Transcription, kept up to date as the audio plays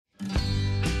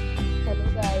Hello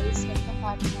guys, welcome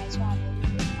back to my channel.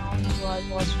 Now you are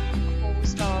watching a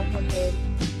four-star hotel.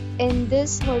 In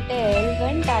this hotel,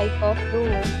 one type of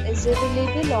room is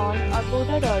available on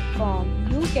agoda.com.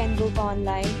 You can book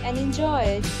online and enjoy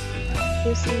it.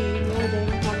 To see more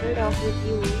than 100 of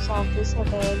reviews of this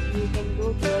hotel, you can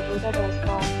go to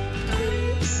agoda.com.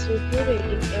 Its review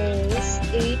rating is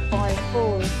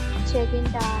 8.4. Check-in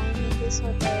time in this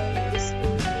hotel is 2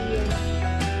 p.m.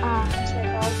 and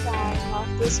check-out time of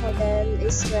this hotel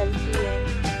is 12 p.m.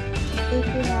 If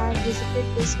you have visited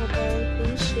this hotel,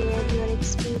 please share your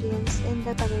experience in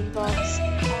the comment box.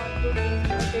 For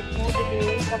booking or get more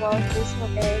details about this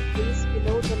hotel, please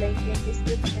below the link in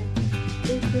description.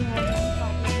 If you have any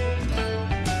problem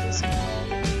with this hotel,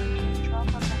 you can drop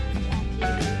a comment and we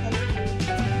will help you.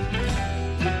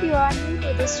 If you are new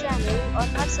to this channel or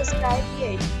not subscribed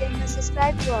yet, then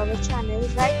subscribe to our channel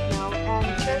right now and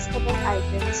press the bell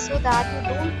icon so that you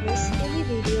don't miss any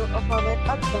video of our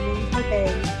upcoming hotel.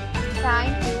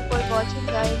 Thank you for watching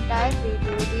the entire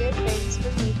video. Dear friends,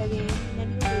 we'll meet again in a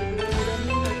new video.